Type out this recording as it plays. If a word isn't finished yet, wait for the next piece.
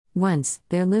Once,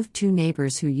 there lived two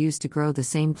neighbors who used to grow the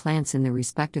same plants in their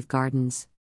respective gardens.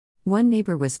 One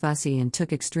neighbor was fussy and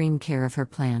took extreme care of her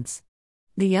plants.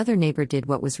 The other neighbor did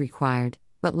what was required,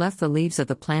 but left the leaves of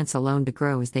the plants alone to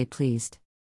grow as they pleased.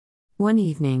 One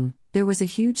evening, there was a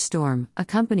huge storm,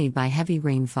 accompanied by heavy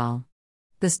rainfall.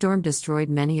 The storm destroyed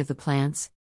many of the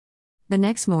plants. The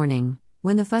next morning,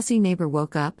 when the fussy neighbor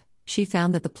woke up, she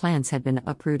found that the plants had been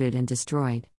uprooted and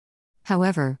destroyed.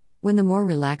 However, when the more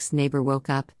relaxed neighbor woke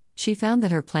up, she found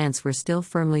that her plants were still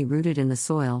firmly rooted in the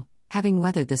soil, having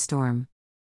weathered the storm.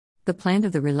 The plant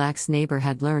of the relaxed neighbor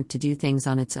had learned to do things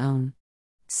on its own.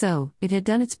 So, it had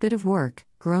done its bit of work,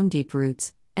 grown deep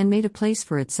roots, and made a place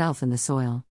for itself in the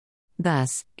soil.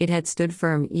 Thus, it had stood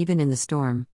firm even in the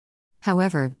storm.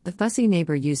 However, the fussy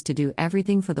neighbor used to do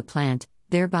everything for the plant,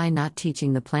 thereby not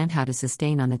teaching the plant how to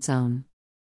sustain on its own.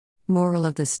 Moral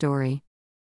of the story: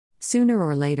 sooner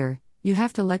or later, you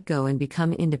have to let go and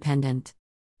become independent.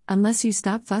 Unless you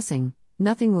stop fussing,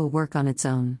 nothing will work on its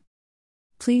own.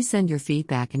 Please send your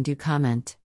feedback and do comment.